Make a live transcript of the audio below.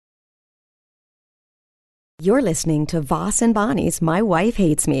You're listening to Voss and Bonnie's My Wife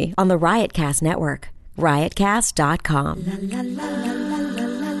Hates Me on the Riotcast Network. Riotcast.com.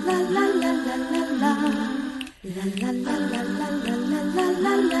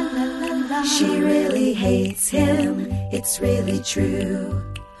 She really hates him, it's really true.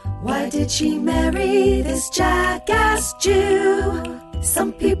 Why did she marry this jackass Jew?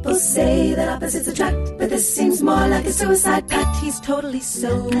 Some people say that opposites attract, but this seems more like a suicide pact. He's totally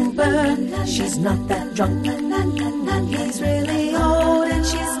sober, she's not that drunk. He's really old and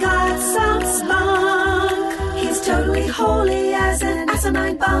she's got some spunk. He's totally holy as an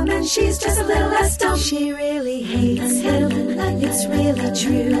asinine bomb, and she's just a little less dumb. She really hates him, it's really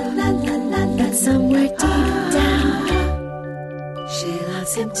true. But somewhere deep down, she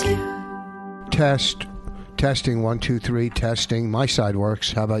loves him too. Testing, 1, 2, 3, testing. My side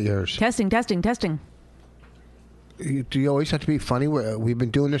works. How about yours? Testing. Do you always have to be funny? We've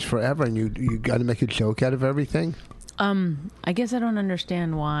been doing this forever, and you got to make a joke out of everything? I guess I don't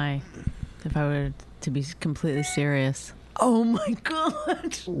understand why, if I were to be completely serious. Oh, my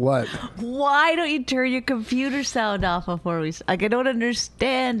God. What? Why don't you turn your computer sound off before we... I don't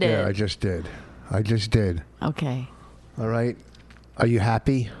understand it. Yeah, I just did. Okay. All right. Are you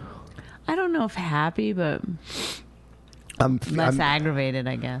happy? I don't know if happy, but I'm aggravated,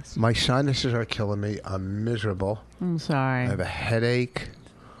 I guess. My sinuses are killing me. I'm miserable. I'm sorry. I have a headache.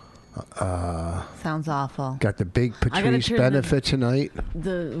 Sounds awful. Got the big Patrice benefit tonight.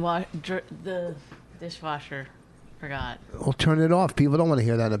 The dishwasher forgot. Well, turn it off. People don't want to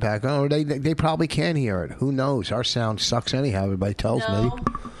hear that in the background. Or they probably can hear it. Who knows? Our sound sucks anyhow. Everybody tells me.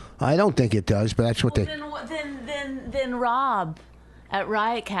 I don't think it does, but that's what they... Then Rob at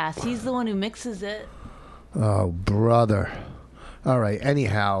Riotcast, he's the one who mixes it. Oh, brother. All right.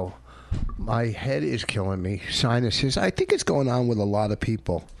 Anyhow, my head is killing me. Sinuses. I think it's going on with a lot of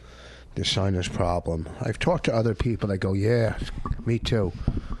people, the sinus problem. I've talked to other people that go, yeah, me too.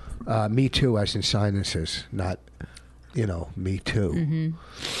 Me too as in sinuses, not, me too. Mm-hmm.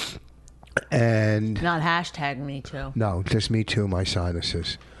 And... Not hashtag me too. No, just me too, my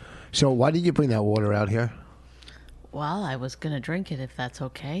sinuses. So why did you bring that water out here? Well, I was going to drink it if that's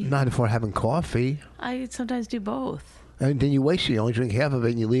okay. Not if we're having coffee. I sometimes do both. And then you waste it. You only drink half of it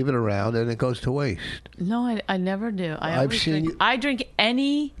and you leave it around and it goes to waste. No, I never do. I drink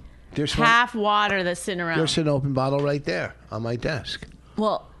any half water that's sitting around. There's an open bottle right there on my desk.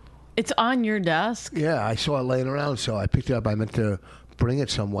 Well, it's on your desk? Yeah, I saw it laying around, so I picked it up. I meant to bring it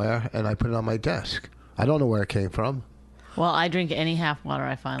somewhere and I put it on my desk. I don't know where it came from. Well, I drink any half water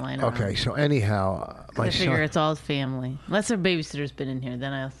I find laying around. Okay, so anyhow, I figure it's all family. Unless a babysitter's been in here,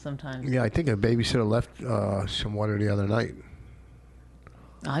 then I sometimes... Yeah, I think a babysitter left some water the other night.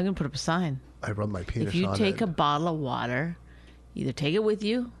 I'm going to put up a sign. I rubbed my penis on it. If you take a bottle of water, either take it with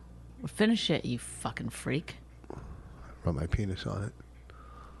you or finish it, you fucking freak. I rubbed my penis on it.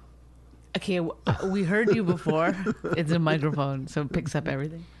 Okay, we heard you before. It's a microphone, so it picks up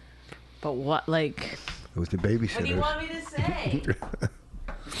everything. But what, like... It was the babysitter. What do you want me to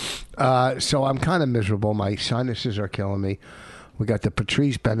say? So I'm kind of miserable. My sinuses are killing me. We got the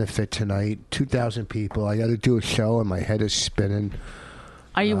Patrice benefit tonight. 2,000 people. I got to do a show and my head is spinning.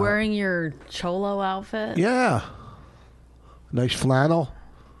 Are you wearing your cholo outfit? Yeah. Nice flannel.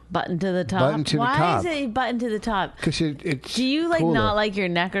 Button to the top? Button to the top. Why is it button to the top? Because it's Do you cooler. Not like your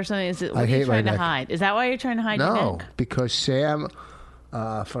neck or something? What are you trying to hide? Is that why you're trying to hide your neck? No, because Sam...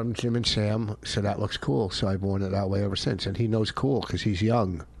 from Jim and Sam said that looks cool, so I've worn it that way ever since. And he knows cool because he's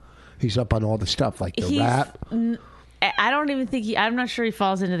young. He's up on all the stuff like the rap. I don't even think I'm not sure he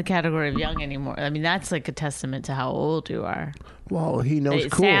falls into the category of young anymore. I mean, that's like a testament to how old you are. Well, he knows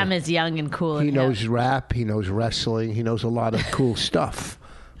cool. Sam is young and cool. He knows rap. He knows wrestling. He knows a lot of cool stuff.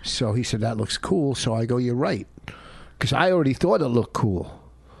 So he said that looks cool. So I go, you're right, because I already thought it looked cool.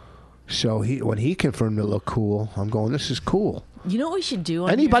 So when he confirmed it looked cool, I'm going, this is cool. You know what we should do?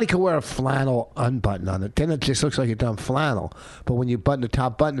 Anybody can wear a flannel unbutton on it. Then it just looks like a dumb flannel. But when you button the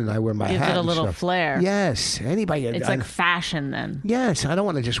top button and I wear my hat, gives it a little flair. Yes, anybody. It's like fashion then. Yes, I don't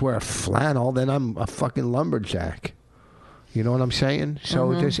want to just wear a flannel. Then I'm a fucking lumberjack. You know what I'm saying?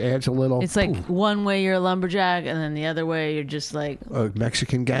 So it just adds a little. It's like one way you're a lumberjack, and then the other way you're just like a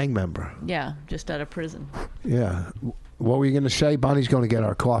Mexican gang member. Yeah, just out of prison. Yeah. What were you going to say? Bonnie's going to get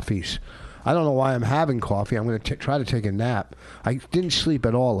our coffees. I don't know why I'm having coffee. I'm going to try to take a nap. I didn't sleep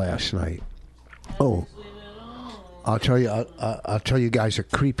at all last night. Oh, I'll tell you guys a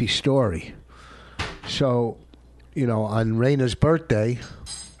creepy story. So, on Raina's birthday,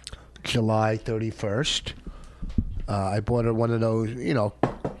 July 31st, I bought her one of those.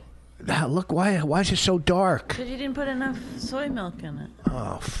 Look, why is it so dark? Because you didn't put enough soy milk in it.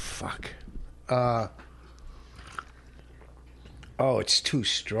 Oh fuck. Oh, it's too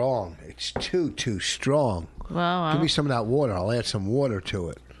strong. It's too strong. Wow. Give me some of that water. I'll add some water to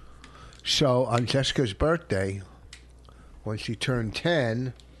it. So on Jessica's birthday, when she turned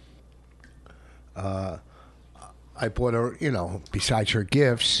 10, I bought her, besides her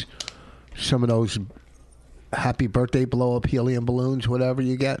gifts, some of those happy birthday blow-up helium balloons, whatever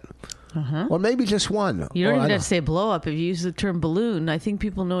you get. Or maybe just one. You don't Or even I have to say blow up. If you use the term balloon, I think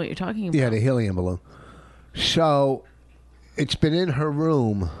people know what you're talking about. Yeah, the helium balloon. So it's been in her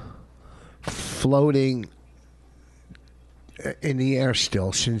room, floating in the air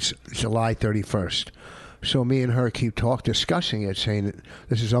still since July 31st. So me and her keep discussing it, saying that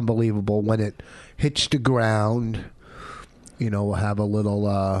this is unbelievable. When it hits the ground, we'll have a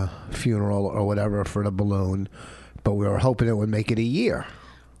little funeral or whatever for the balloon. But we were hoping it would make it a year.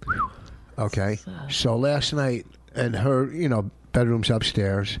 Okay. So last night, and her, bedroom's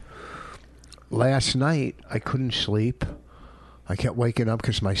upstairs. Last night, I couldn't sleep. I kept waking up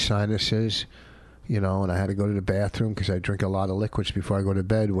because my sinuses, and I had to go to the bathroom because I drink a lot of liquids before I go to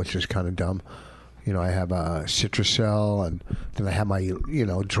bed, which is kind of dumb. I have a Citracel, and then I have my,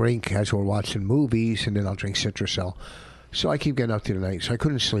 drink as we're watching movies, and then I'll drink Citracel. So I keep getting up to the night. So I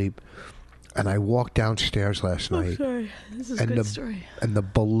couldn't sleep. And I walked downstairs last night. Sorry, this is a good story. And the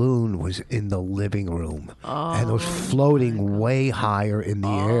balloon was in the living room. And it was floating way higher in the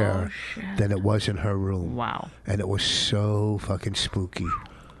air than it was in her room. Wow. And it was so fucking spooky.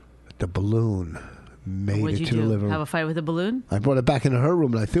 The balloon made What'd it you to do? the living room. Have a fight with the balloon? I brought it back into her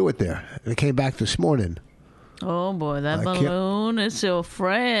room and I threw it there. And it came back this morning. Oh boy, that I can't- balloon is your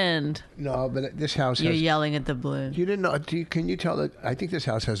friend. No, but this house You're has... yelling at the balloon. You didn't know? Can you tell that? I think this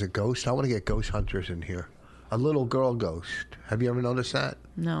house has a ghost. I want to get ghost hunters in here. A little girl ghost. Have you ever noticed that?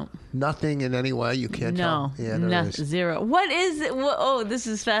 No. Nothing in any way. You can't No. tell. Yeah, there No. is. Zero. What is it? Oh, this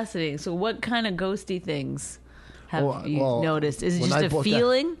is fascinating. So, what kind of ghosty things have you noticed? Is it when just I a bought that-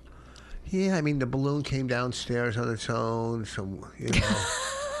 feeling? Yeah, I mean the balloon came downstairs on its own. Some,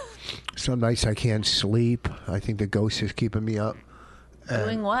 some nights I can't sleep. I think the ghost is keeping me up.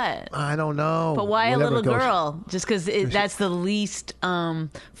 Doing what? I don't know. But why Whatever a little ghost- girl? Just because that's the least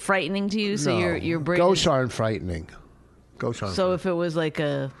frightening to you? So No. your brain. Ghosts aren't frightening. Ghosts aren't. So if it was like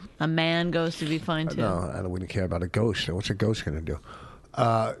a man ghost, it'd be fine too. no, I wouldn't care about a ghost. What's a ghost going to do?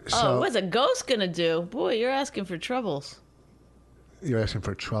 Oh, what's a ghost gonna do? Boy, you're asking for troubles. You're asking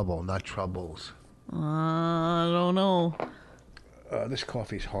for trouble, not troubles. I don't know. This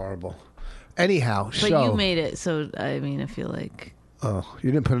coffee's horrible. Anyhow, But so you made it, so I mean, I feel like oh,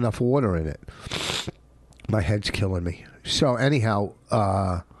 you didn't put enough water in it. My head's killing me. So anyhow,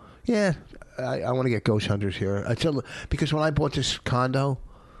 yeah, I want to get ghost hunters here. Because when I bought this condo,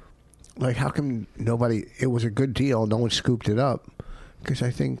 like, how come nobody? It was a good deal. No one scooped it up. Because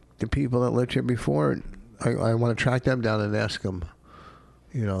I think the people that lived here before, I want to track them down and ask them.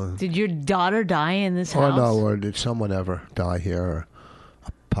 did your daughter die in this Or house? no, or did someone ever die here, or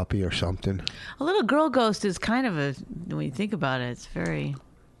a puppy or something? A little girl ghost is kind of when you think about it, it's a very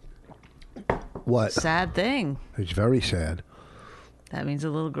What? sad thing. It's very sad. That means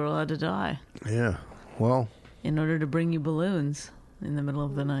a little girl had to die Yeah. Well, in order to bring you balloons in the middle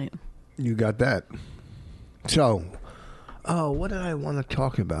of the night. you got that. So, what did I want to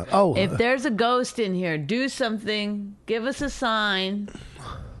talk about? Oh, If there's a ghost in here, do something. Give us a sign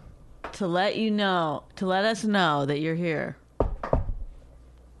to let us know that you're here.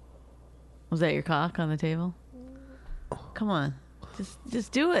 Was that your cock on the table? Come on,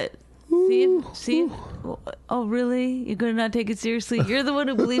 just do it. See. Oh, really? You're gonna not take it seriously? You're the one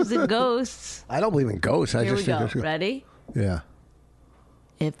who believes in ghosts. I don't believe in ghosts. I Here we just go. think there's... Ready? Yeah.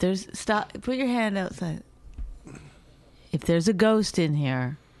 If there's put your hand outside. If there's a ghost in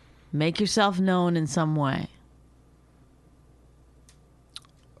here, make yourself known in some way.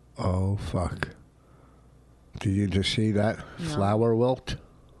 Oh, fuck. Did you just see that flower wilt?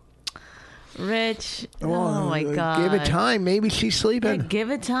 Rich, oh my God. Give it time. Maybe she's Yeah, sleeping. give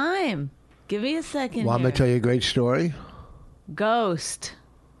it time. Give me a second. Well, I'm going to tell you a great story. Ghost.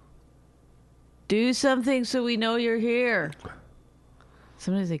 Do something so we know you're here.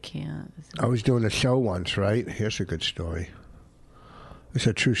 Sometimes I can't. I was doing a show once, right? Here's a good story. It's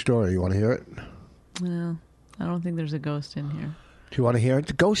a true story. You want to hear it? No, I don't think there's a ghost in here. Do you want to hear it?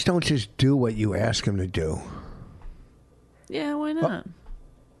 The ghosts don't just do what you ask them to do. Yeah, why not?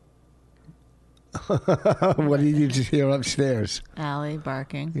 What did you just hear upstairs? Allie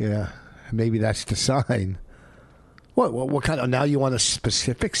barking. Yeah, maybe that's the sign. What kind of... Now you want a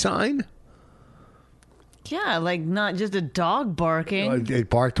specific sign? Yeah, like not just a dog barking. It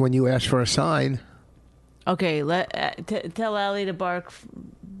barked when you asked for a sign. Okay, tell Allie to bark.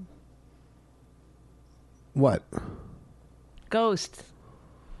 What? Ghost.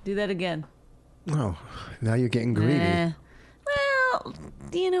 Do that again. Oh, now you're getting greedy. Well,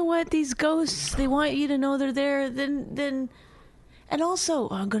 you know what? These ghosts, they want you to know they're there. Then, and also,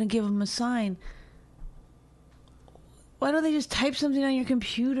 I'm going to give them a sign. Why don't they just type something on your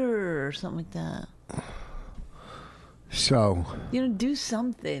computer or something like that? So, Do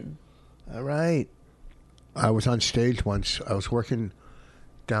something. all right. I was on stage once. I was working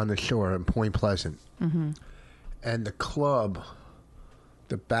down the shore in Point Pleasant. Mm-hmm. And the club,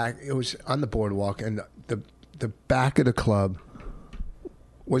 the back, it was on the boardwalk, and the back of the club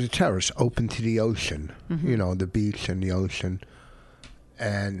was a terrace open to the ocean, the beach and the ocean.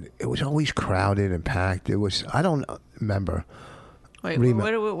 And it was always crowded and packed. It was, I don't remember. Wait,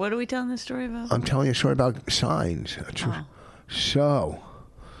 what are we telling this story about? I'm telling you a story about signs. So,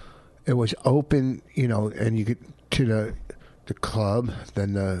 it was open, and you get to the club,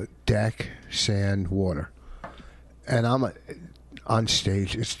 then the deck, sand, water. And I'm on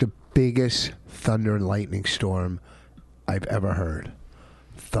stage. It's the biggest thunder and lightning storm I've ever heard.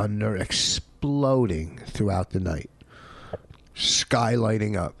 Thunder exploding throughout the night. Sky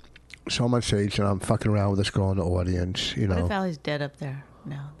lighting up. So I'm on stage and I'm fucking around with this girl in the audience, What if Allie's dead up there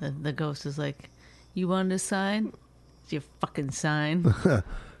now? The ghost is like, you wanted a sign? It's your fucking sign.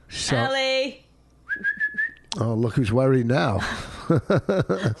 So, Allie! oh, look who's worried now.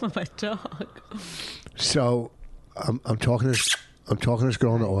 My dog. So I'm talking to this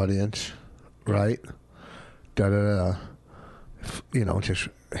girl in the audience, right? Da da da. Just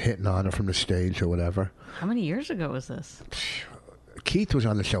hitting on her from the stage or whatever. How many years ago was this? Keith was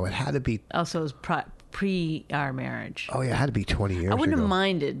on the show. It had to be. Also, it was pre our marriage. Oh yeah, it had to be 20 years ago. I wouldn't have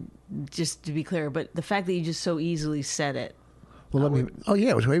minded, just to be clear, but the fact that you just so easily said it. Well, oh yeah,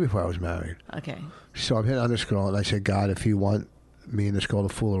 it was way before I was married. Okay. So I'm hitting on this girl, and I said, God, if you want me and this girl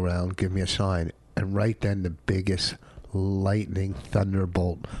to fool around, give me a sign. And right then, the biggest lightning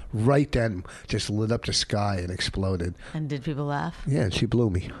thunderbolt, right then, just lit up the sky and exploded. And did people laugh? Yeah, and she blew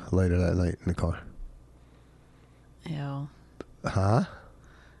me later that night in the car. Ew. Huh?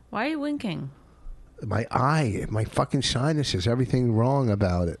 Why are you winking? My eye, my fucking sinuses, everything wrong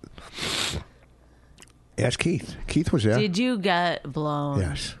about it. Ask Keith. Keith was there. Did you get blown?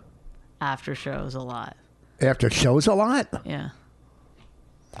 Yes. After shows a lot? After shows a lot? Yeah.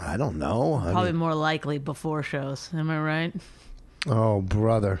 I don't know. Probably more likely before shows. Am I right? Oh,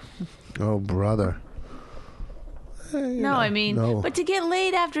 brother. Oh, brother. No. But to get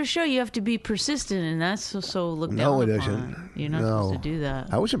laid after a show, you have to be persistent, and that's so looked down No, it upon. isn't. You're not supposed to do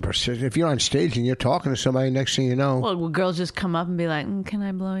that. I wasn't persistent. If you're on stage and you're talking to somebody, next thing you know. Well, will girls just come up and be like, can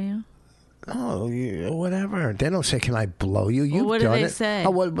I blow you? Oh, whatever. They don't say, can I blow you? You've what do done they it. say?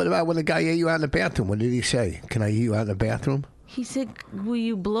 Oh, what about when the guy ate you out in the bathroom? What did he say? Can I eat you out in the bathroom? He said, will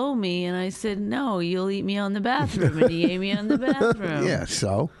you blow me? And I said, no, you'll eat me on the bathroom. And he ate me on the bathroom. Yeah,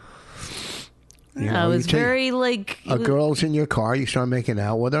 so. It was very like... A girl's in your car, you start making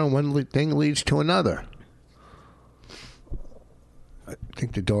out with her, and one thing leads to another. I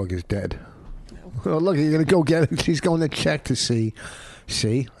think the dog is dead. Oh, look, you're going to go get it. She's going to check to see.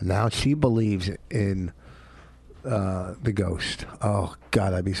 See? Now she believes in the ghost. Oh,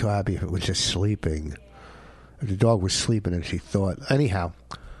 God, I'd be so happy if it was just sleeping. If the dog was sleeping and she thought. Anyhow,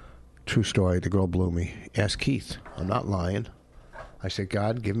 true story, the girl blew me. Ask Keith. I'm not lying. I said,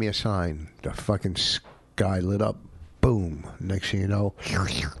 God, give me a sign. The fucking sky lit up. Boom. Next thing you know. Are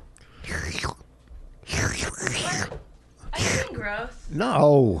you being gross?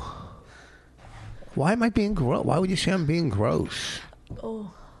 No. Why am I being gross? Why would you say I'm being gross?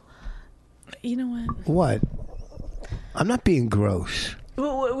 Oh. You know what? What? I'm not being gross.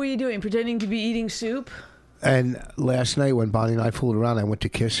 What were you doing? Pretending to be eating soup? And last night when Bonnie and I fooled around, I went to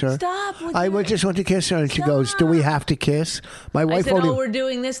kiss her. Stop. Just went to kiss her, and she goes, do we have to kiss? My wife I said, only... we're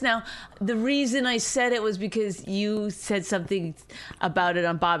doing this now. The reason I said it was because you said something about it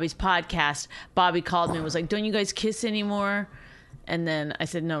on Bobby's podcast. Bobby called me and was like, don't you guys kiss anymore? And then I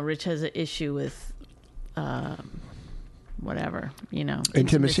said, no, Rich has an issue with whatever,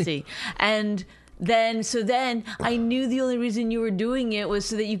 intimacy. And then I knew the only reason you were doing it was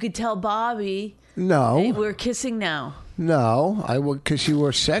so that you could tell Bobby... No. Hey, we're kissing now. No, I would, because you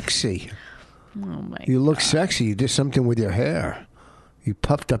were sexy. Oh, my You look sexy. You did something with your hair. You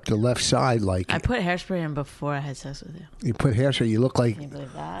puffed up the left side like... I put hairspray on before I had sex with you. You put hairspray. You look like... Can you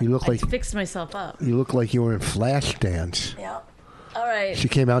believe that? You look like... I fixed myself up. You look like you were in Flashdance. Yeah. All right. She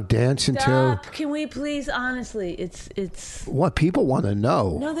came out dancing Stop. too. Can we please, honestly, it's... What? People want to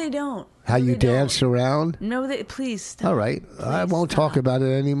know. No, they don't. How you danced around? No, please stop. All right. I won't stop. talk about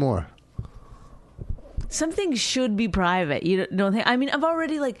it anymore. Something should be private. You don't think? I mean, I've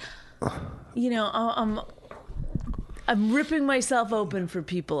already I'm ripping myself open for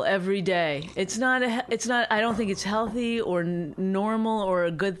people every day. It's not. I don't think it's healthy or normal or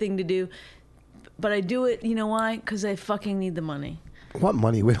a good thing to do. But I do it. You know why? Because I fucking need the money. What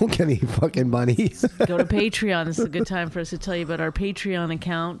money? We don't get any fucking money. Go to Patreon. This is a good time for us to tell you about our Patreon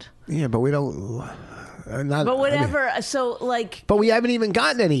account. Yeah, but we don't. But whatever. So like. But we haven't even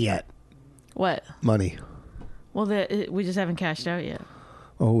gotten any yet. What? Money. Well, we just haven't cashed out yet.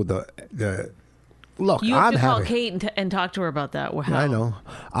 Oh, the look. You have I'm to call happy. Kate and talk to her about that. How? I know.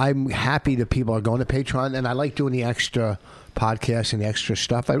 I'm happy that people are going to Patreon, and I like doing the extra podcasts and the extra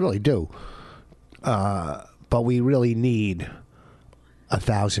stuff. I really do. But we really need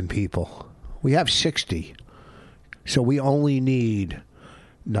 1,000 people. We have 60, so we only need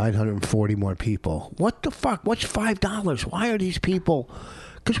 940 more people. What the fuck? What's $5? Why are these people?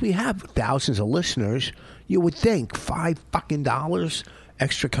 Because we have thousands of listeners. You would think $5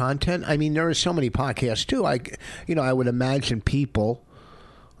 extra content. I mean, there are so many podcasts too. I would imagine people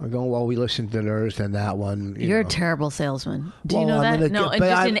are going, well, we listened to theirs and that one. You're a terrible salesman. Do you Well, know I'm that? gonna- No, and but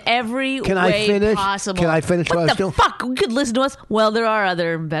just I'm- in every Can I way finish? possible. Can I finish what I was What the doing? fuck? You could listen to us. Well, there are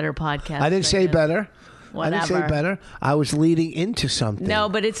other better podcasts. I didn't say guess. better. I didn't say Whatever. better. I was leading into something. No,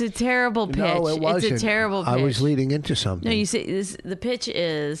 but it's a terrible pitch. No, it wasn't. It's a terrible pitch. I was leading into something. No, you see, the pitch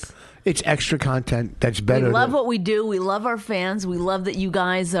is. It's extra content that's better. We love than, what we do. We love our fans. We love that you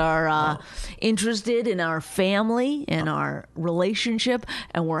guys are interested in our family and our relationship,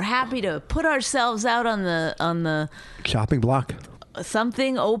 and we're happy to put ourselves out on the shopping block.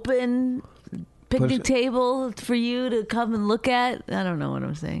 something open picnic table for you to come and look at. I don't know what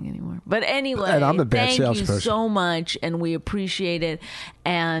I'm saying anymore. But anyway, And I'm a bad thank you salesperson. so much, and we appreciate it.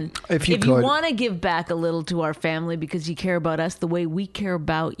 And If you you could- want to give back a little to our family because you care about us the way we care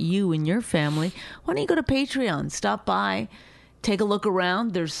about you and your family, why don't you go to Patreon? Stop by. Take a look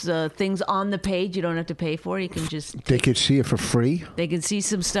around. There's things on the page you don't have to pay for. You can just They could see it for free. they can see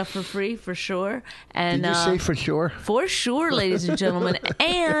some stuff for free for sure. And Did you say for sure? for sure, ladies and gentlemen.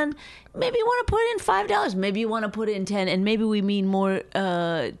 And maybe you want to put in $5. Maybe you want to put in 10. And maybe we mean more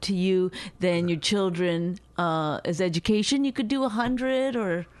to you than your children as education. You could do 100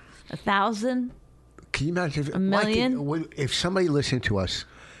 or 1,000. Can you imagine? If, A million? If somebody listening to us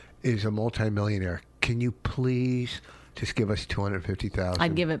is a multimillionaire, can you please just give us 250,000?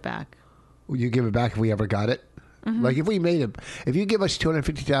 I'd give it back. Will you give it back if we ever got it? Mm-hmm. Like if we made it, if you give us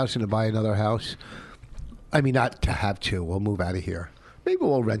 250,000 to buy another house, I mean not to have two. We'll move out of here. Maybe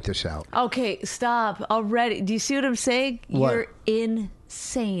we'll rent this out. Okay, stop already. Do you see what I'm saying? What? You're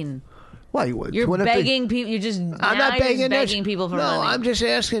insane. Why? You're begging people. You're just I'm not begging. begging people for no, money. I'm just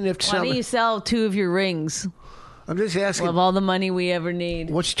asking if Why don't you sell 2 of your rings? I'm just asking. We'll have all the money we ever need.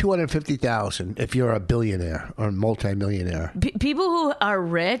 What's 250,000 if you're a billionaire or a multimillionaire? People who are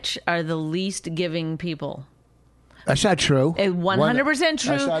rich are the least giving people. That's not true. It's 100%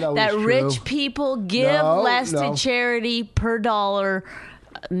 true That's not always that true. rich people give No, less no. to charity per dollar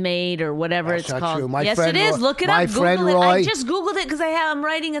made or whatever That's it's not called. true. My yes, friend it is. Roy- Look it my up. friend Google it. I Roy- just Googled it because I'm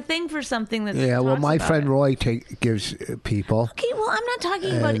writing a thing for something that Yeah, well, talks my about friend it. Roy gives people. Okay, well, I'm not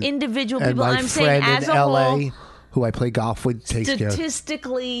talking about individual And people. my I'm saying friend as in a L.A., whole, who I play golf with, takes care of.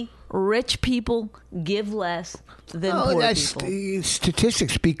 statistically, rich people give less than Oh, poor that's people. the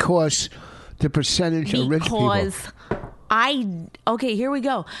statistics because the percentage of rich people. Because okay, here we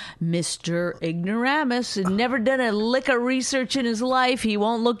go. Mr. Ignoramus had never done a lick of research in his life. He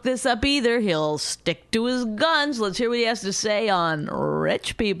won't look this up either. He'll stick to his guns. Let's hear what he has to say on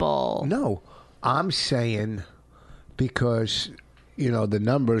rich people. No, I'm saying because, the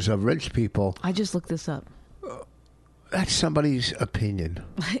numbers of rich people, I just looked this up. that's somebody's opinion.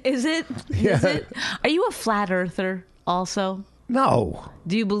 Is it? Yeah. Is it? Are you a flat earther also? No,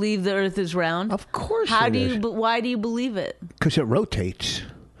 Do you believe the earth is round? of course How it do is. you why do you believe it? Because it rotates.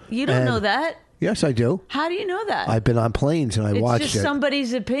 You don't And- know that. Yes, I do. How do you know that? I've been on planes and I it's watched just it.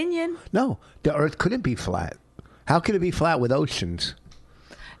 somebody's opinion. No, the earth couldn't be flat. How could it be flat with oceans?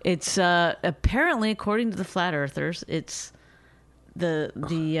 It's apparently, according to the flat earthers, it's the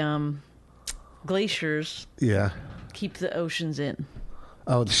glaciers Yeah. keep the oceans in.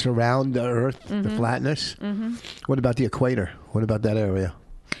 Oh, to surround the earth, Mm-hmm. the flatness? Mm-hmm. What about the equator? What about that area?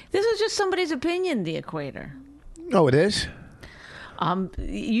 This is just somebody's opinion. The equator. Oh, it is?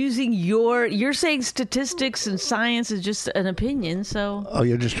 Using you're saying statistics and science is just an opinion. So Oh,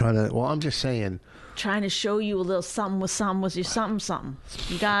 you're just trying to... Well, I'm just saying... trying to show you a little something with your something.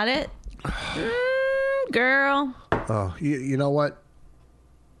 You got it, girl. Oh, you know what?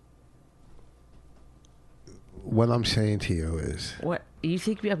 What I'm saying to you is... What you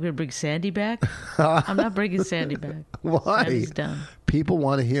think? I'm going to bring Sandy back? I'm not bringing Sandy back. Why? Sandy's done. People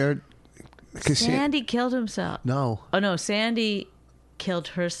want to hear Sandy killed himself. No. Oh, no. Sandy killed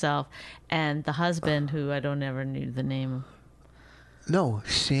herself. And the husband, who I don't ever knew the name. No,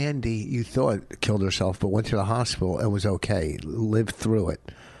 Sandy, you thought killed herself, but went to the hospital and was okay. Lived through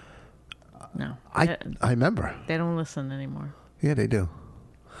it. No. I remember. They don't listen anymore. Yeah, they do.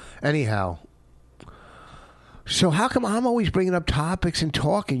 Anyhow. So how come I'm always bringing up topics and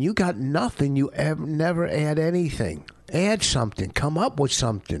talking? You got nothing. You never add anything. Add something. Come up with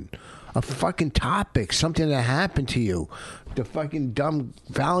something. A fucking topic. Something that happened to you. The fucking dumb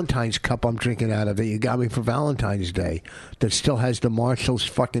Valentine's cup I'm drinking out of that you got me for Valentine's Day that still has the Marshall's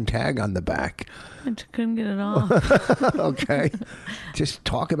fucking tag on the back. I couldn't get it off. Okay. Just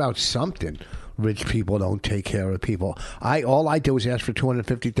talk about something. Rich people don't take care of people. All I do is ask for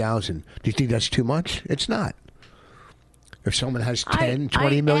 $250,000. Do you think that's too much? It's not. If someone has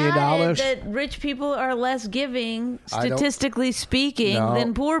 $20 million dollars, that rich people are less giving, statistically speaking,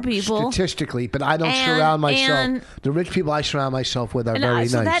 than poor people. Statistically, but I don't surround myself. The rich people I surround myself with are very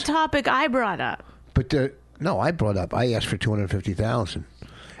nice. So that topic I brought up. But I asked for $250,000.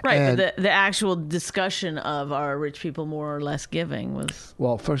 Right, and but the actual discussion of are rich people more or less giving was...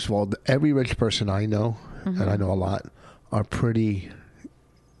 Well, first of all, every rich person I know, and I know a lot, are pretty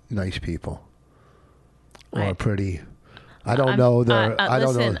nice people. Or Right. pretty... I don't know. I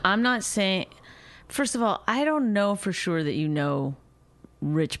don't listen, know. I'm not saying... First of all, I don't know for sure that you know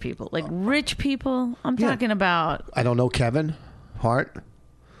rich people. Like, rich people, I'm talking about... I don't know Kevin Hart.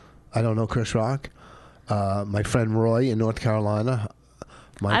 I don't know Chris Rock. My friend Roy in North Carolina...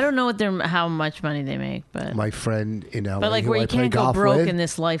 I don't know how much money they make, but my friend in LA, but like where you can't go broke in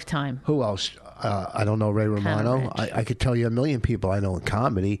this lifetime. Who else? I don't know. Ray Romano. I could tell you a million people I know in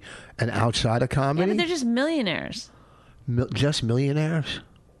comedy and outside of comedy. Yeah, but they're just millionaires. Just millionaires.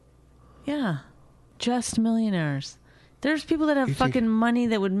 Yeah, just millionaires. There's people that have fucking money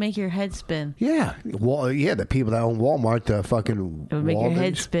that would make your head spin. Yeah, the people that own Walmart, the fucking. It would make Walgreens. your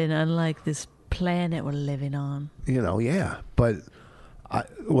head spin, unlike this planet we're living on. Yeah, but.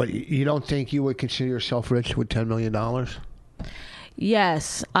 What, you don't think you would consider yourself rich with $10 million?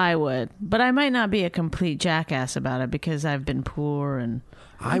 Yes, I would. But I might not be a complete jackass about it because I've been poor and...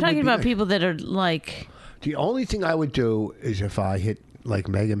 I'm talking about people that are like... The only thing I would do is if I hit like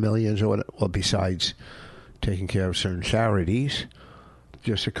Mega Millions or whatever, well, besides taking care of certain charities,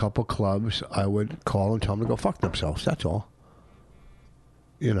 just a couple clubs, I would call and tell them to go fuck themselves. That's all.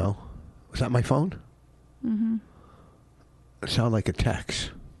 You know. Was that my phone? Mm-hmm. It sounded like a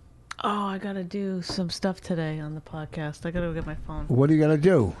text. Oh, I got to do some stuff today on the podcast. I got to go get my phone. What are you going to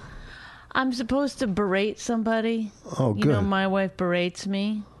do? I'm supposed to berate somebody. Oh, good. You know, my wife berates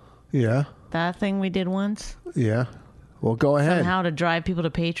me. Yeah. That thing we did once. Yeah. Well, go ahead. Somehow to drive people to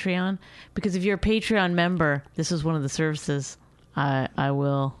Patreon. Because if you're a Patreon member, this is one of the services I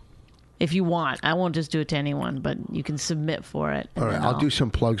will... If you want. I won't just do it to anyone, but you can submit for it. All right. I'll do some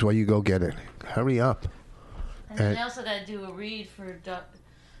plugs while you go get it. Hurry up. And I also got to do a read for Dr.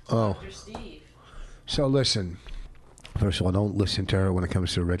 Steve. So listen, first of all, don't listen to her when it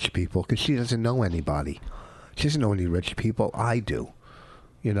comes to rich people because she doesn't know anybody. She doesn't know any rich people. I do.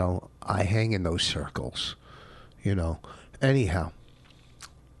 You know, I hang in those circles. You know. Anyhow,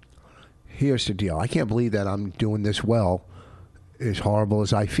 here's the deal. I can't believe that I'm doing this well, as horrible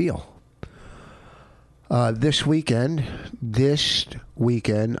as I feel. This weekend,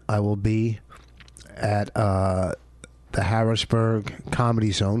 I will be at the Harrisburg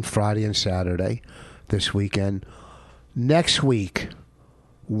Comedy Zone Friday and Saturday this weekend. Next week,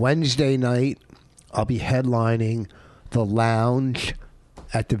 Wednesday night, I'll be headlining the Lounge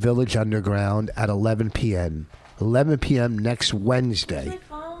at the Village Underground at 11 p.m. 11 p.m. next Wednesday.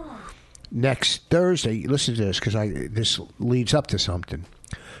 Next Thursday, listen to this because this leads up to something.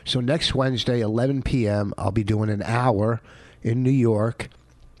 So next Wednesday, 11 p.m., I'll be doing an hour in New York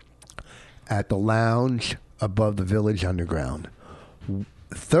at the Lounge above the Village Underground.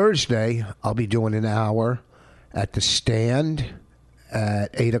 Thursday, I'll be doing an hour at the Stand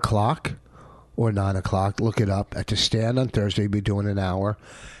at 8 o'clock or 9 o'clock. Look it up. At the Stand on Thursday, I'll be doing an hour.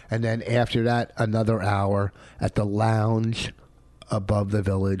 And then after that, another hour at the Lounge above the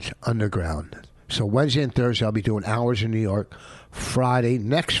Village Underground. So Wednesday and Thursday, I'll be doing hours in New York.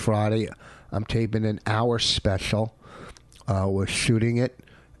 Next Friday, I'm taping an hour special. We're shooting it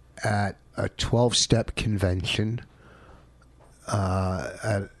at a 12-step convention.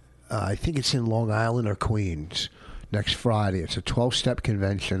 I think it's in Long Island or Queens. Next Friday, it's a 12-step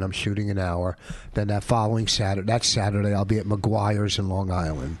convention. I'm shooting an hour. Then that following Saturday, I'll be at McGuire's in Long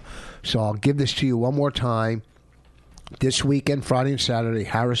Island. So I'll give this to you one more time. This weekend, Friday and Saturday,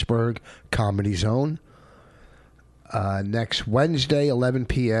 Harrisburg Comedy Zone. Next Wednesday, 11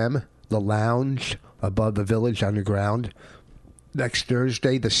 p.m., the Lounge above the Village Underground. Next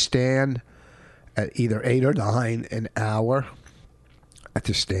Thursday, the Stand at either 8 or 9, an hour at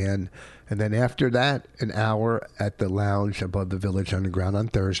the Stand. And then after that, an hour at the Lounge above the Village Underground on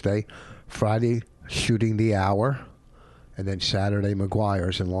Thursday. Friday, Shooting the Hour. And then Saturday,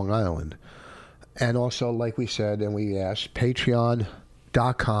 McGuire's in Long Island. And also, like we said, and we asked,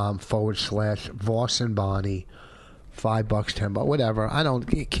 patreon.com/Voss and Bonnie. $5, $10, whatever. I don't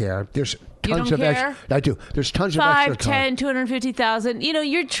care. There's tons don't of care? extra. I do. There's tons of 5, extra 10, 250,000.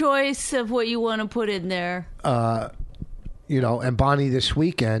 Your choice of what you want to put in there. And Bonnie this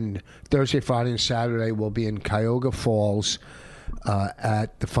weekend, Thursday, Friday, and Saturday, will be in Cuyahoga Falls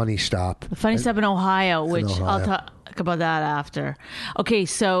at the Funny Stop. The Funny Stop in Ohio, which Ohio. I'll talk about that after. Okay,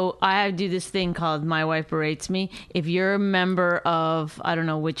 so I do this thing called My Wife Berates Me. If you're a member of, I don't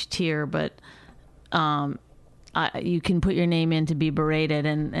know which tier, but you can put your name in to be berated.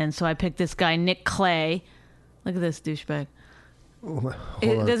 And so I picked this guy, Nick Clay. Look at this douchebag.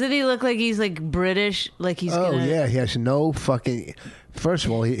 Doesn't he look like he's like British? Like he's yeah, he has no fucking. First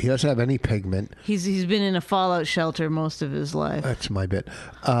of all, he doesn't have any pigment. He's been in a fallout shelter most of his life. That's my bit.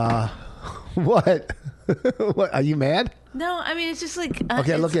 What? What? Are you mad? No, I mean it's just like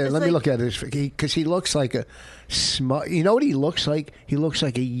Okay, look at it. Let me look at it because he looks like a smart. You know what he looks like? He looks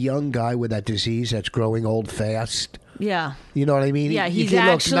like a young guy with that disease that's growing old fast. Yeah. You know what I mean? Yeah, he's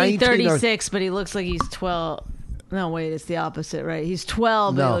actually 36, but he looks like he's 12. No, wait, it's the opposite, right? He's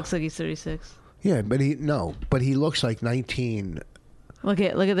 12, but he looks like he's 36. Yeah, but he looks like 19. Look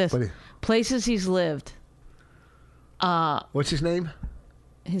at this. Places he's lived. What's his name?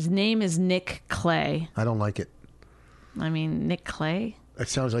 His name is Nick Clay. I don't like it. I mean, Nick Clay? It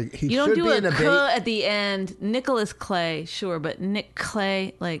sounds like he You should don't do be in a a "k" at the end. Nicholas Clay, sure, but Nick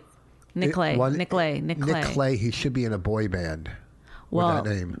Clay, like Nick Clay. Nick Clay. Nick Clay, he should be in a boy band with that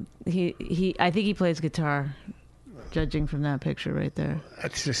name. He I think he plays guitar, judging from that picture right there.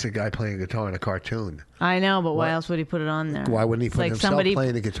 That's just a guy playing guitar in a cartoon. I know, but why else would he put it on there? Why wouldn't he It's put like himself somebody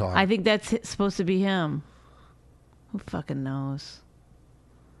playing the guitar? I think that's supposed to be him. Who fucking knows?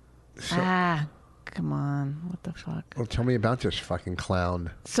 Come on. What the fuck? Well, tell me about this fucking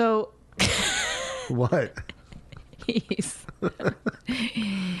clown. So What? he's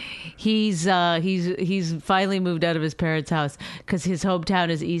finally moved out of his parents' house because his hometown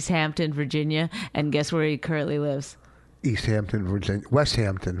is East Hampton, Virginia, and guess where he currently lives? East Hampton, Virginia. West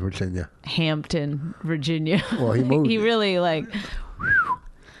Hampton, Virginia. Hampton, Virginia. Well, he moved. He really I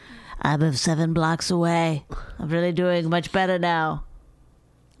live 7 blocks away. I'm really doing much better now.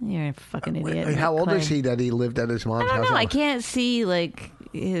 You're a fucking idiot. How old is he that he lived at his mom's I don't house? know. I can't see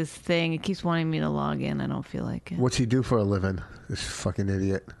his thing. It keeps wanting me to log in. I don't feel like it. What's he do for a living? This fucking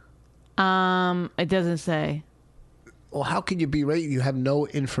idiot. It doesn't say. Well, how can you berate? You have no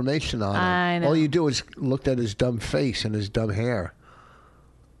information on him. I know. All you do is looked at his dumb face and his dumb hair.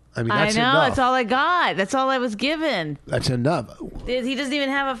 I mean, that's I know. enough. That's all I got. That's all I was given. That's enough. He doesn't even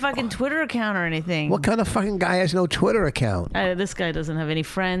have a fucking Twitter account or anything. What kind of fucking guy has no Twitter account? This guy doesn't have any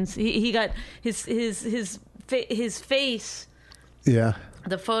friends. He got his face. Yeah.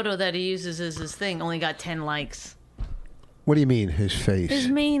 The photo that he uses as his thing only got 10 likes. What do you mean, his face? His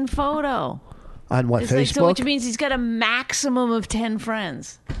main photo. On what, It's Facebook? like, so which means he's got a maximum of 10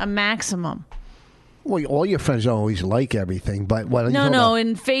 friends. A maximum. Well, all your friends don't always like everything, but what? No.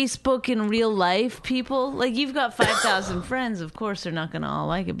 In Facebook, in real life, people like you've got 5,000 friends. Of course, they're not going to all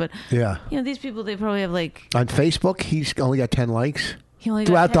like it, but Yeah. these people they probably have like On Facebook, he's only got 10 likes. he only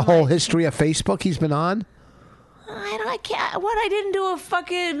Throughout got the 10 whole likes. history of Facebook, he's been on. I can't. What? I didn't do a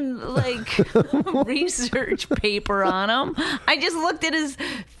fucking research paper on him. I just looked at his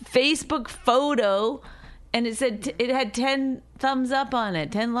Facebook photo, and it said it had 10 thumbs up on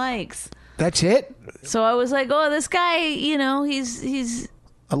it, 10 likes. That's it. So I was like, oh, this guy, he's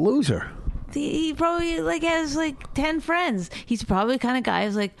A loser. he probably has 10 friends. He's probably the kind of guy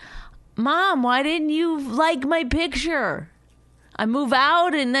who's like, Mom, why didn't you like my picture? I move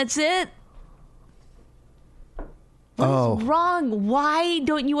out and that's it. What's wrong? Why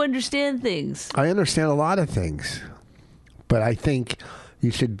don't you understand things? I understand a lot of things, but I think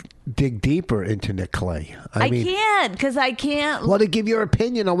you should dig deeper into Nick Clay. I mean, can't because I can't. Well, to give your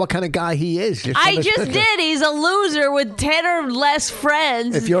opinion on what kind of guy he is. I just did. He's a loser with 10 or less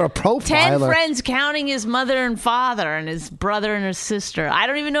friends. If you're a profiler. 10 friends counting his mother and father and his brother and his sister. I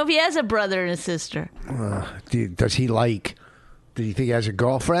don't even know if he has a brother and a sister. Does he do you think he has a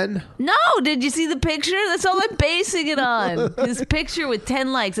girlfriend? No, did you see the picture? That's all I'm basing it on. His picture with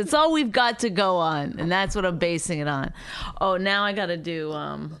 10 likes. It's all we've got to go on, and that's what I'm basing it on. Oh, now I got to do...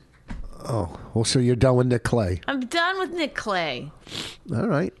 Oh, well, so you're done with Nick Clay. I'm done with Nick Clay. All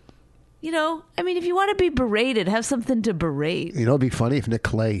right. You know, I mean, if you want to be berated, have something to berate. You know, it'd be funny if Nick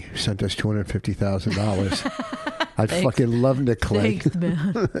Clay sent us $250,000. I'd fucking love Nick Clay. Thanks,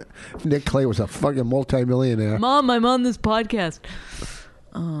 man. If Nick Clay was a fucking multimillionaire. Mom, I'm on this podcast.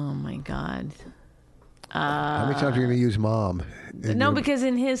 Oh, my God. How many times are you going to use mom? No, because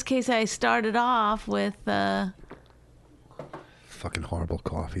in his case, I started off with... Fucking horrible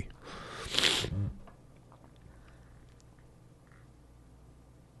coffee.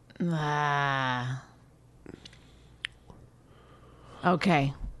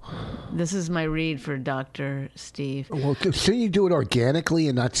 Okay. This is my read for Dr. Steve. Well, shouldn't you do it organically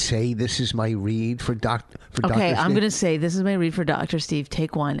and not say this is my read for Dr. Okay, I'm Steve? going to say this is my read for Dr. Steve.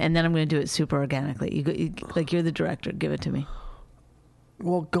 Take one, and then I'm going to do it super organically. Like you're the director. Give it to me.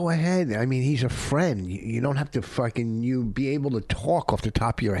 Well, go ahead. I mean, he's a friend. You don't have to you be able to talk off the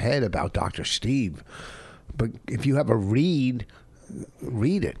top of your head about Dr. Steve. But if you have a read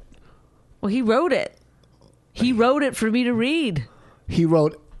it. Well, he wrote it. He wrote it for me to read. He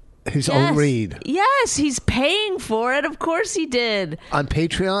wrote his own read. Yes, he's paying for it. Of course he did. On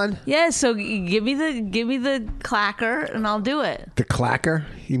Patreon? Yes, so give me the clacker and I'll do it. The clacker?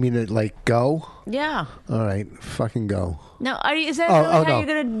 You mean it like go? Yeah. All right, fucking go. No, is that really how you're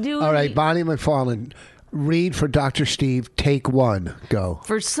going to do it? All right, Bonnie McFarlane, read for Dr. Steve, take one, go.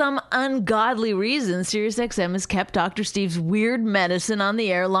 For some ungodly reason, SiriusXM has kept Dr. Steve's weird medicine on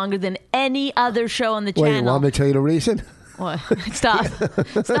the air longer than any other show on the channel. Wait, you want me to tell you the reason? What? Stop.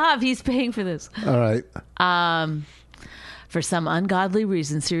 Stop. He's paying for this. All right. For some ungodly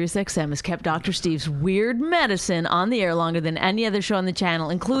reason, SiriusXM has kept Dr. Steve's weird medicine on the air longer than any other show on the channel,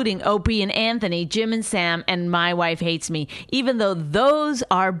 including Opie and Anthony, Jim and Sam, and My Wife Hates Me, even though those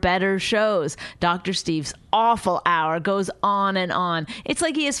are better shows. Dr. Steve's awful hour goes on and on. It's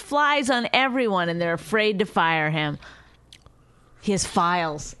like he has flies on everyone and they're afraid to fire him. He has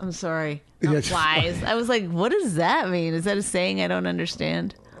files. I'm sorry. Not flies. I was like, what does that mean? Is that a saying I don't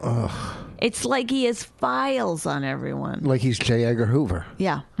understand? Ugh. It's like he has files on everyone. Like he's J. Edgar Hoover.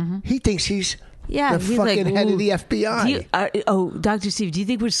 Yeah. Mm-hmm. He thinks he's the he's fucking like, head of the FBI. Dr. Steve, do you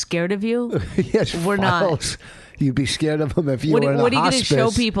think we're scared of you? Yes, we're files. Not. You'd be scared of him if you were in a hospice. What are you going to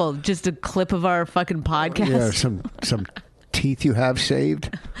show people? Just a clip of our fucking podcast? Yeah, some teeth you have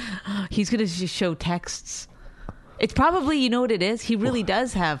saved. He's going to just show texts. It's probably, you know what it is? He really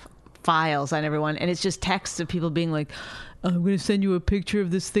does have files on everyone, and it's just texts of people being like, I'm going to send you a picture of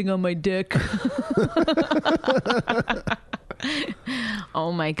this thing on my dick.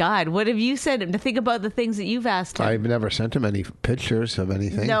 Oh, my God. What have you sent him? To think about the things that you've asked him. I've never sent him any pictures of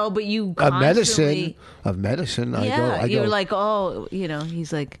anything. No, but you constantly... Of medicine. Yeah, you're like, oh,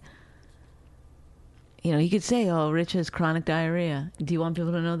 he's like, he could say, oh, Rich has chronic diarrhea. Do you want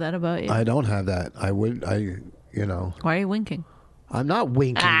people to know that about you? I don't have that. Why are you winking? I'm not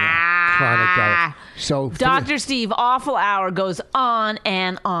winking at chronic diarrhea. So Dr. Steve, awful hour goes on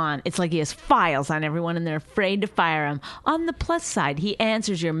and on. It's like he has files on everyone and they're afraid to fire him. On the plus side, he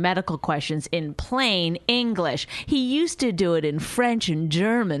answers your medical questions in plain English. He used to do it in French and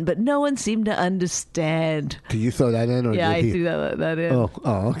German, but no one seemed to understand. Do you throw that in? Or yeah, did I threw that in. Oh,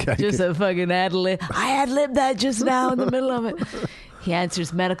 okay. Just a fucking ad-lib. I ad-libbed that just now in the middle of it. He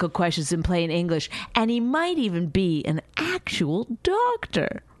answers medical questions in plain English, and he might even be an actual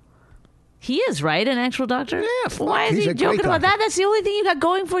doctor. He is, right? An actual doctor? Yeah, fuck. Why is He's he a joking great about that? doctor. That's the only thing you got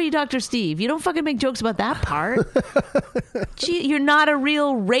going for you, Dr. Steve. You don't fucking make jokes about that part. Gee, you're not a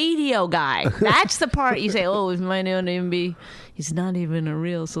real radio guy. That's the part you say, oh, he might not even be... He's not even a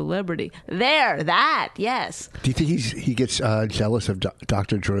real celebrity. Yes. Do you think he gets jealous of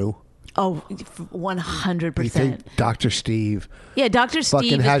Dr. Drew? Oh, 100%. You think Dr. Steve? Yeah, Dr.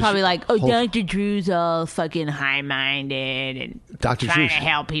 Steve is probably like, oh, whole- Dr. Drew's all fucking high-minded and Dr. trying Drew's- to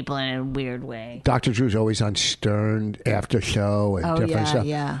help people in a weird way. Dr. Drew's always on Stern after show and different stuff.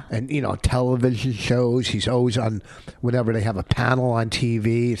 Yeah. And, television shows. He's always on, whenever they have a panel on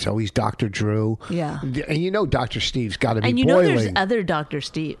TV, it's always Dr. Drew. Yeah. And Dr. Steve's got to be And boiling. there's other Dr.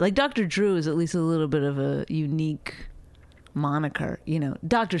 Steve. Like, Dr. Drew is at least a little bit of a unique moniker.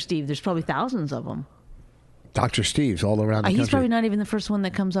 Dr. Steve, there's probably thousands of them. Dr. Steve's all around the country. He's probably not even the first one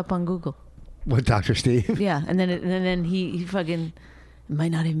that comes up on Google. What, Dr. Steve? Yeah, and then he fucking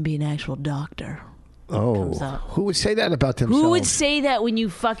might not even be an actual doctor. Oh, who would say that about themselves? Who would say that when you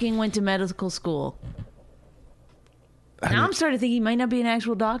fucking went to medical school? Now I'm starting to think he might not be an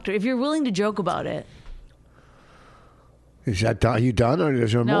actual doctor. If you're willing to joke about it. Is that done? Are you done, or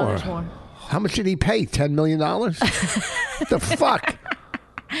is there No, more? there's more. How much did he pay? $10 million? The fuck?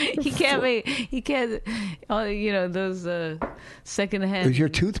 He can't, those secondhand. Is your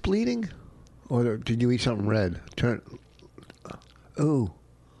tooth bleeding? Or did you eat something red?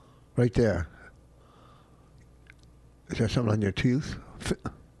 Right Right there. Is there something on your tooth?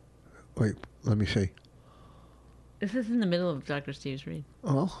 Wait, let me see. This is in the middle of Dr. Steve's read.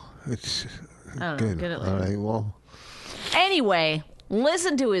 Oh, it's I don't know. good. Get it All later. right, well. Anyway,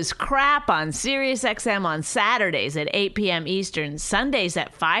 listen to his crap on SiriusXM on Saturdays at 8 p.m. Eastern, Sundays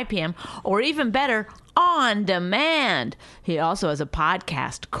at 5 p.m., or even better, on demand. He also has a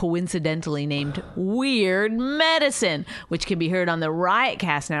podcast coincidentally named Weird Medicine, which can be heard on the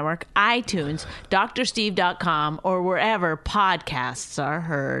Riotcast Network, iTunes, drsteve.com, or wherever podcasts are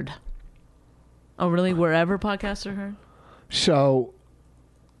heard. Oh, really? Wherever podcasts are heard? So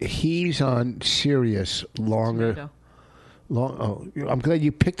he's on Sirius longer. Tomato. I'm glad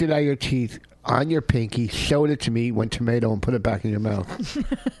you picked it out of your teeth on your pinky, showed it to me, went tomato, and put it back in your mouth.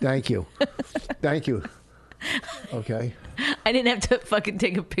 Thank you. Thank you. Okay. I didn't have to fucking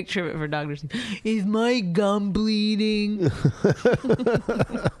take a picture of it for Dr. Steve. Is my gum bleeding?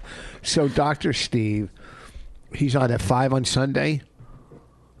 So Dr. Steve, he's on at 5 on Sunday.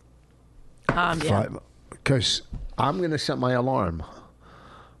 Yeah. Because I'm going to set my alarm.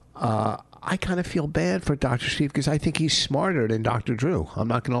 I kind of feel bad for Dr. Steve because I think he's smarter than Dr. Drew. I'm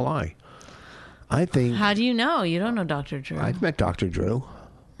not going to lie. I think How do you know? You don't know Dr. Drew. I've met Dr. Drew.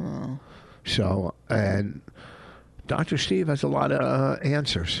 So, and Dr. Steve has a lot of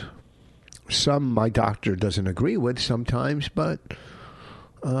answers. Some my doctor doesn't agree with sometimes, but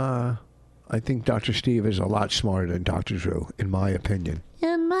I think Dr. Steve is a lot smarter than Dr. Drew, in my opinion.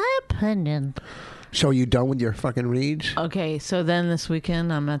 In my opinion. So you done with your fucking reads? Okay, so then this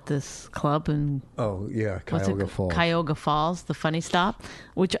weekend I'm at this club in Oh, yeah, Cuyahoga Falls. Cuyahoga Falls, the Funny Stop,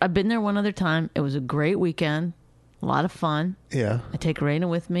 which I've been there one other time. It was a great weekend, a lot of fun. Yeah. I take Raina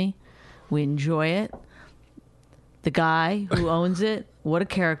with me. We enjoy it. The guy who owns it, what a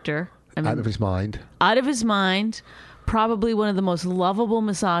character. I mean, Out of his mind. out of his mind. Probably one of the most lovable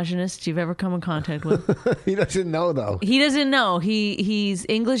misogynists you've ever come in contact with. He doesn't know, though. He doesn't know. He's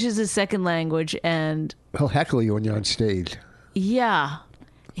English is his second language, and He'll heckle you when you're on stage. yeah,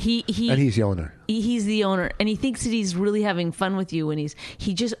 he And he's the owner. he's the owner, and he thinks that he's really having fun with you, and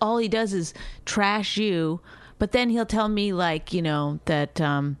he just all he does is trash you, but then he'll tell me like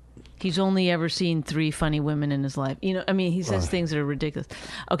that he's only ever seen 3 funny women in his life. I mean, he says things that are ridiculous.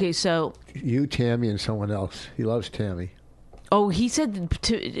 Okay, so You, Tammy, and someone else. He loves Tammy. he said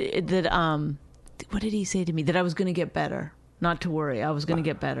that what did he say to me? That I was going to get better. Not to worry, I was going to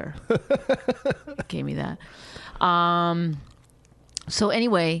get better. Gave me that. So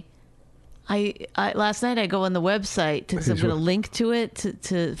anyway, I last night I go on the website because I'm going to link to it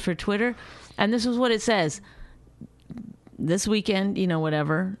to for Twitter, and this is what it says. This weekend,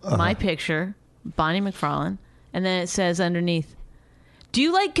 whatever, my picture, Bonnie McFarlane, and then it says underneath, do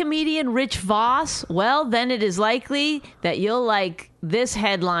you like comedian Rich Voss? Well, then it is likely that you'll like this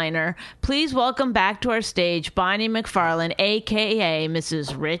headliner. Please welcome back to our stage, Bonnie McFarlane, a.k.a.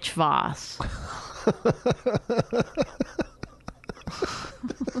 Mrs. Rich Voss.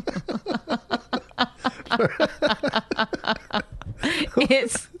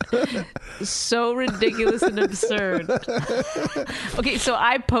 It's so ridiculous and absurd. Okay, so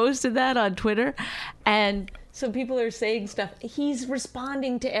I posted that on Twitter, and so people are saying stuff. He's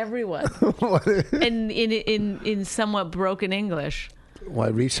responding to everyone, and in somewhat broken English. Well,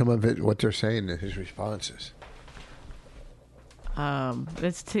 I read some of it, what they're saying in his responses.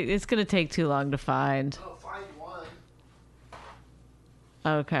 It's going to take too long to find. Oh, find one.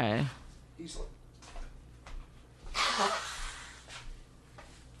 Okay.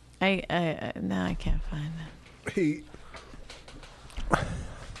 I can't find it.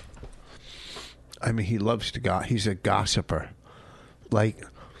 He loves to he's a gossiper. Like,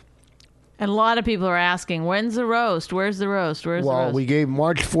 And a lot of people are asking, when's the roast? Where's the roast? Where's the well, roast? we gave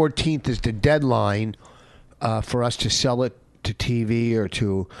March 14th as the deadline for us to sell it to TV or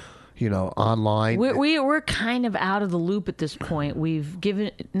to, online. We're kind of out of the loop at this point. We've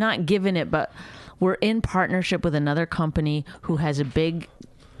not given it, but we're in partnership with another company who has a big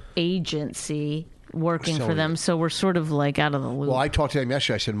agency working for them, so we're sort of like out of the loop. Well, I talked to them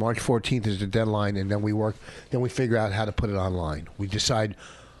yesterday. I said March 14th is the deadline, and then we figure out how to put it online. We decide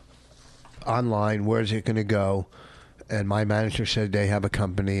online, where's it going to go, and my manager said they have a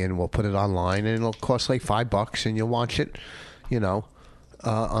company, and we'll put it online, and it'll cost like $5, and you'll watch it,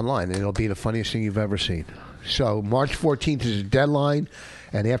 online, and it'll be the funniest thing you've ever seen. So March 14th is the deadline,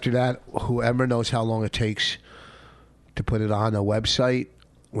 and after that, whoever knows how long it takes to put it on a website,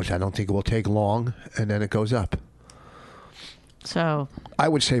 which I don't think will take long, and then it goes up. So I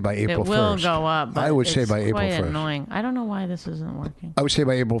would say by April 1st. it will go up. But I would say it's by April quite 1st. Annoying. I don't know why this isn't working. I would say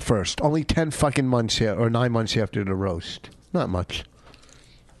by April 1st. Only 10 fucking months here, or 9 months after the roast. Not much.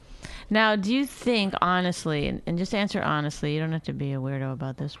 Now, do you think, honestly, and just answer honestly, you don't have to be a weirdo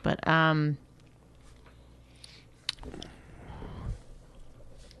about this, but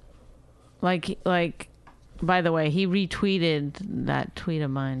like, by the way, he retweeted that tweet of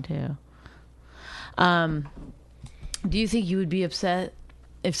mine too. Do you think you would be upset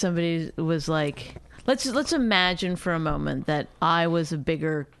if somebody was like, let's imagine for a moment that I was a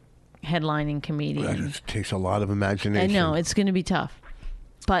bigger headlining comedian. It takes a lot of imagination. I know it's going to be tough,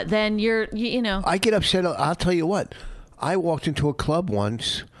 but then you know. I get upset. I'll tell you what. I walked into a club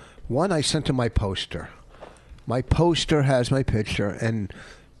once. I sent him my poster. My poster has my picture and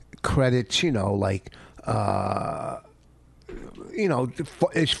credits. The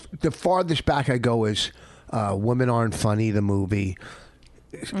farthest back I go is Women Aren't Funny, the movie.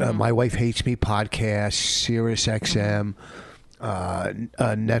 My Wife Hates Me podcast, Sirius XM.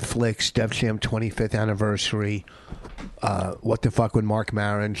 Netflix, Def Jam 25th anniversary, What the Fuck with Mark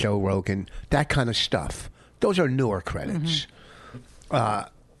Maron, Joe Rogan, that kind of stuff. Those are newer credits.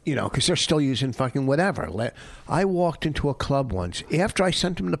 Because they're still using fucking whatever. I walked into a club once after I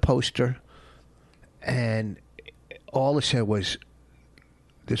sent them the poster, and all it said was,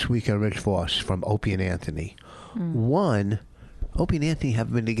 "This week at Rich Voss" from Opie and Anthony. One, Opie and Anthony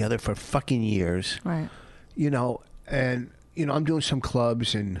have been together for fucking years. Right. I'm doing some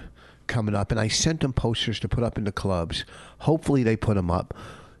clubs and coming up, and I sent them posters to put up in the clubs. Hopefully they put them up,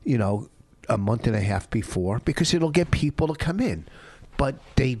 a month and a half before, because it'll get people to come in. But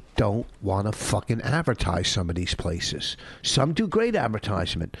they don't want to fucking advertise some of these places. Some do great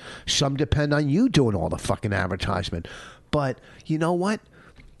advertisement. Some depend on you doing all the fucking advertisement. But you know what?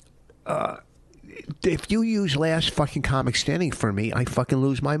 If you use Last Fucking Comic Standing for me, I fucking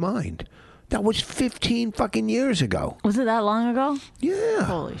lose my mind. That was 15 fucking years ago. Was it that long ago? Yeah.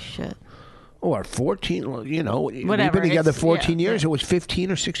 Holy shit. Or 14, Whatever. We've been together 14 years. Yeah. It was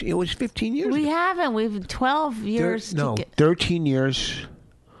 15 or 16. It was 15 years We ago. haven't. We've 12 years. 13 years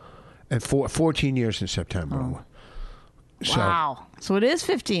and 14 years in September. Oh. So, Wow. So it is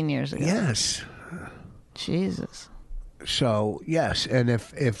 15 years ago. yes. Jesus. So, yes. And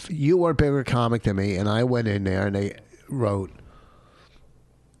if you were a bigger comic than me and I went in there and they wrote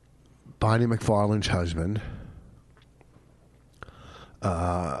Bonnie McFarlane's husband,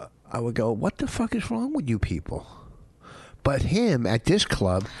 I would go, what the fuck is wrong with you people? But him at this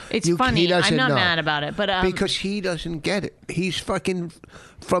club, It's he funny. doesn't I'm not know. mad about it, but Because he doesn't get it. He's fucking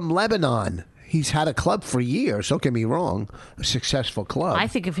from Lebanon. He's had a club for years. Don't get me wrong. A successful club. I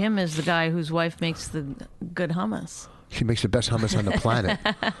think of him as the guy whose wife makes the good hummus. She makes the best hummus on the planet.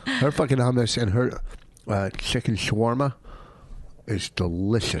 Her fucking hummus and her chicken shawarma is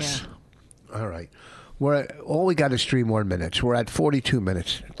delicious. Yeah. All right. All we got is 3 more minutes. We're at 42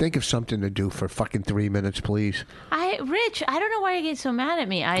 minutes. Think of something to do for fucking 3 minutes, please. Rich, I don't know why you get so mad at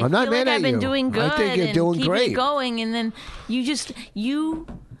me. I I'm not feel mad like at I've been you. doing good I think you're and doing keeping great. it going, and then you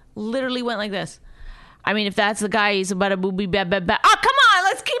literally went like this. I mean, if that's the guy, he's about a booby ba ba ba. Oh, come on,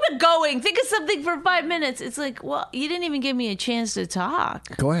 let's keep it going. Think of something for 5 minutes. It's like, well, you didn't even give me a chance to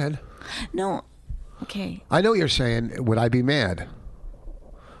talk. Go ahead. No. Okay. I know what you're saying. Would I be mad?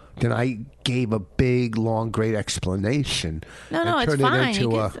 Then I gave a big, long, great explanation. No, and it's turned fine. It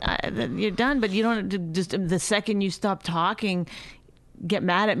into You're done, but you don't have to just the second you stop talking, get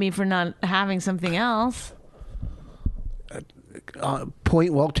mad at me for not having something else.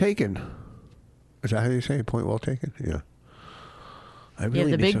 point well taken. Is that how you say it? Point well taken? Yeah. You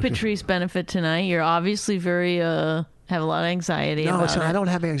have the big Patrice benefit tonight. You're obviously very have a lot of anxiety. No, about it. I don't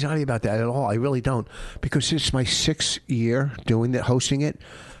have anxiety about that at all. I really don't, because this is my 6th year doing it, hosting it.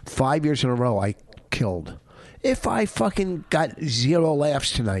 5 years in a row, I killed. If I fucking got 0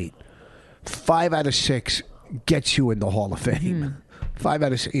 laughs tonight, 5 out of 6 gets you in the Hall of Fame. 5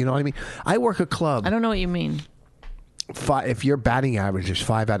 out of 6, you know what I mean? I work a club. I don't know what you mean. If your batting average is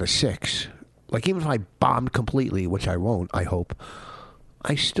 5 out of 6, like even if I bombed completely, which I won't, I hope,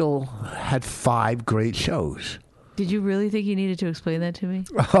 I still had 5 great shows. Did you really think you needed to explain that to me?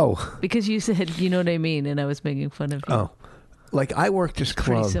 Oh. Because you said, you know what I mean, and I was making fun of you. Oh. Like, I worked this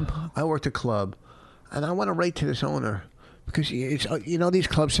club. Pretty simple. I worked a club, and I want to write to this owner. Because, it's these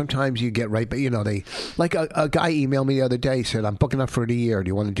clubs, sometimes you get right, but, they... Like, a guy emailed me the other day, said, I'm booking up for the year. Do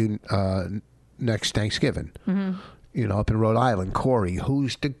you want to do next Thanksgiving? Mm-hmm. Up in Rhode Island. Corey,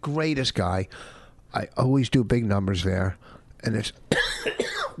 who's the greatest guy. I always do big numbers there. And it's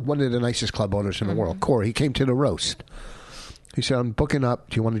one of the nicest club owners in the world. Corey, he came to the roast. He said, I'm booking up.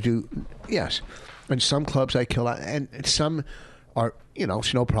 Do you want to do... Yes. And some clubs I kill out. And some are,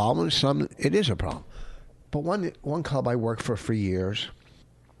 it's no problem. Some, it is a problem. But one club I worked for years,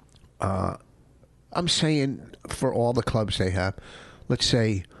 I'm saying for all the clubs they have, let's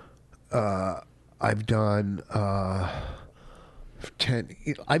say I've done 10.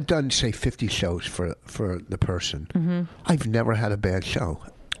 I've done say 50 shows for the person. Mm-hmm. I've never had a bad show.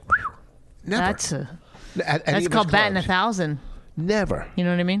 Never. That's called batting 1,000. Never. You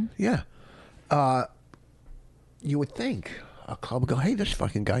know what I mean? Yeah. You would think a club would go, hey, this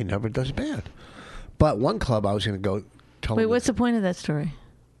fucking guy never does bad. But one club I was going to go tell Wait, him. what's the point of that story?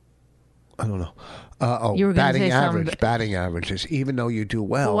 I don't know. You were gonna batting say average. something. Batting averages. Even though you do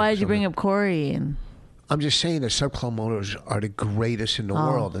well. Well, why did you bring up Corey? I'm just saying that some club owners are the greatest in the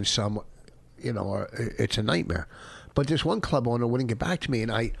world, and some, it's a nightmare. But this one club owner wouldn't get back to me,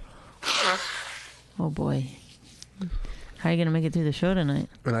 and I. Oh boy. How are you going to make it through the show tonight?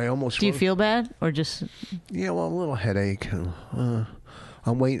 And I almost. Do you feel bad or just? Yeah, well, a little headache. I'm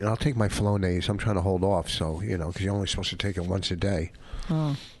waiting. I'll take my Flonase. I'm trying to hold off, so because you're only supposed to take it once a day.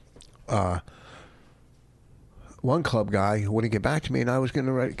 Oh. One club guy who wouldn't get back to me, and I was going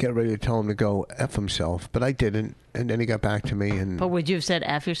to get ready to tell him to go F himself, but I didn't, and then he got back to me. And But would you have said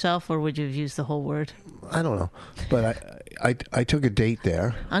F yourself, or would you have used the whole word? I don't know, but I took a date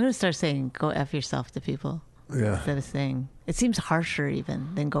there. I'm going to start saying go F yourself to people. Yeah. Instead of saying, it seems harsher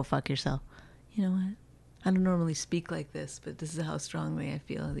even than go fuck yourself. You know what? I don't normally speak like this, but this is how strongly I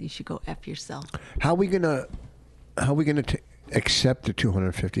feel that you should go F yourself. How are we gonna accept the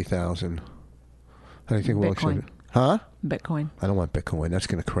 250,000? How do you think we'll accept it? Huh? Bitcoin. I don't want Bitcoin. That's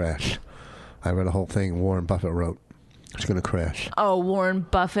going to crash. I read a whole thing Warren Buffett wrote. It's going to crash. Oh, Warren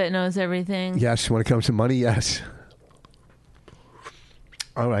Buffett knows everything? Yes, when it comes to money, yes.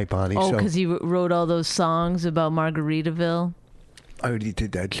 All right, Bonnie. Oh, because he wrote all those songs about Margaritaville? I already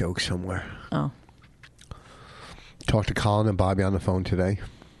did that joke somewhere. Oh. Talked to Colin and Bobby on the phone today.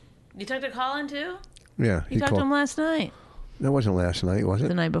 You talked to Colin, too? Yeah. You talked to him last night? That wasn't last night, was it?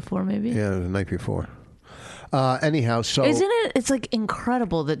 The night before, maybe? Yeah, it was the night before. Anyhow, so... Isn't it? It's like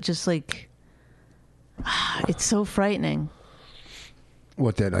incredible that just like... It's so frightening.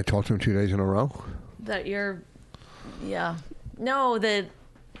 What, that I talked to him 2 days in a row? That you're... Yeah. No, that...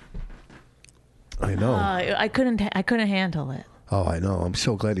 I know. I couldn't handle it. Oh, I know. I'm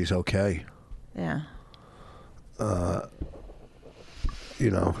so glad he's okay. Yeah. Like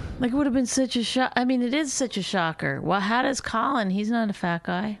it would have been such a shock. I mean, it is such a shocker. Well, how does Colin? He's not a fat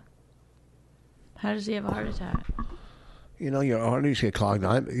guy. How does he have a heart attack? Your arteries get clogged.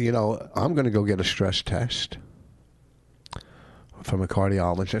 I'm going to go get a stress test from a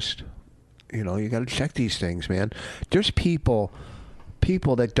cardiologist. You got to check these things, man. There's people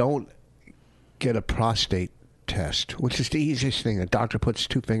that don't get a prostate test, which is the easiest thing. A doctor puts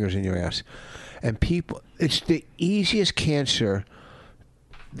 2 fingers in your ass. And it's the easiest cancer,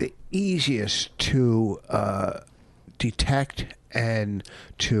 the easiest to detect and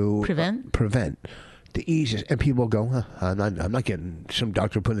to prevent. The easiest. And people go, I'm not getting some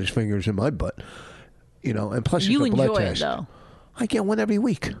doctor putting his fingers in my butt. And plus you it's a blood enjoy test. It, though. I get one every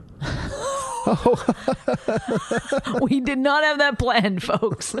week. We did not have that planned,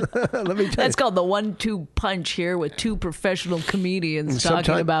 folks. Let me tell you. That's called the 1-2 punch here with 2 professional comedians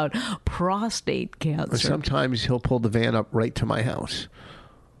talking about prostate cancer. Sometimes he'll pull the van up right to my house.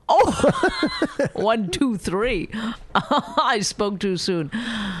 Oh, 1, 2, 3. I spoke too soon.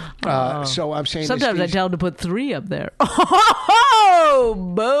 So I'm saying sometimes I tell him to put 3 up there. Oh,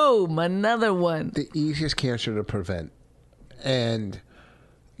 boom, another one. The easiest cancer to prevent, and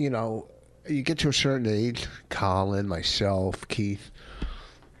you get to a certain age, Colin, myself, Keith.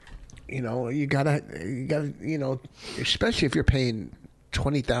 You gotta, especially if you're paying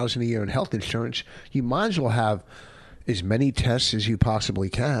 $20,000 a year in health insurance, you might as well have as many tests as you possibly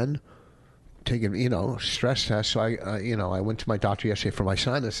can. Taking, stress tests. So I went to my doctor yesterday for my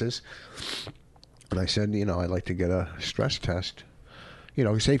sinuses, and I said, I'd like to get a stress test.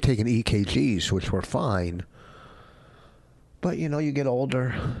 Because they've taken EKGs, which were fine. But, you get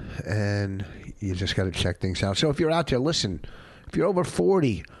older, and you just got to check things out. So if you're out there, listen, if you're over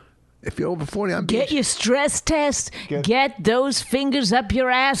 40, get your stress test. Get those fingers up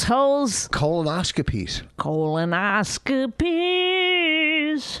your assholes. Colonoscopies.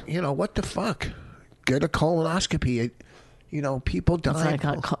 What the fuck? Get a colonoscopy. People die.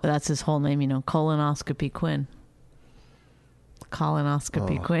 That's his whole name, Colonoscopy Quinn.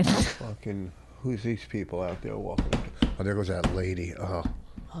 Colonoscopy Quinn. Fucking, who's these people out there walking? Oh, there goes that lady. Oh,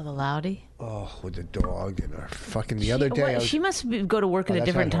 the Loudy? Oh, with the dog and her fucking... The other day... she must go to work at a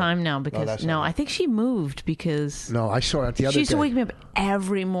different time now because... No, I think she moved because... No, I saw her the other day. She used to wake me up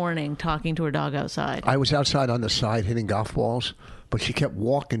every morning talking to her dog outside. I was outside on the side hitting golf balls, but she kept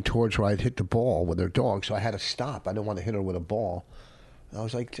walking towards where I'd hit the ball with her dog, so I had to stop. I didn't want to hit her with a ball. And I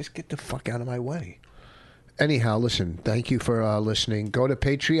was like, just get the fuck out of my way. anyhow, listen, thank you for listening. Go to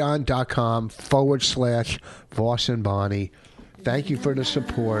patreon.com/Voss and Bonnie. Thank you for the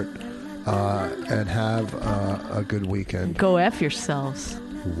support, and have a good weekend. Go F yourselves.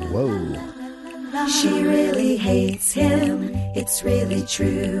 Whoa. She really hates him, it's really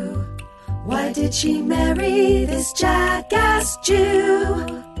true. Why did she marry this jackass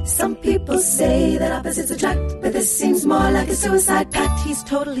Jew? Some people say that opposites attract, but this seems more like a suicide pact. He's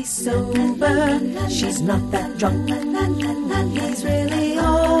totally sober, she's not that drunk. He's really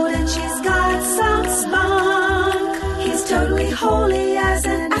old and she's got some spunk. He's totally holy as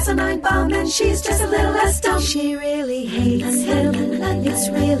an asinine bomb, and she's just a little less dumb. She really hates him, it's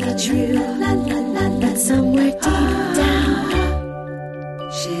really true. But somewhere deep down,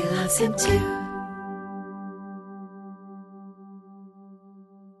 she loves him too.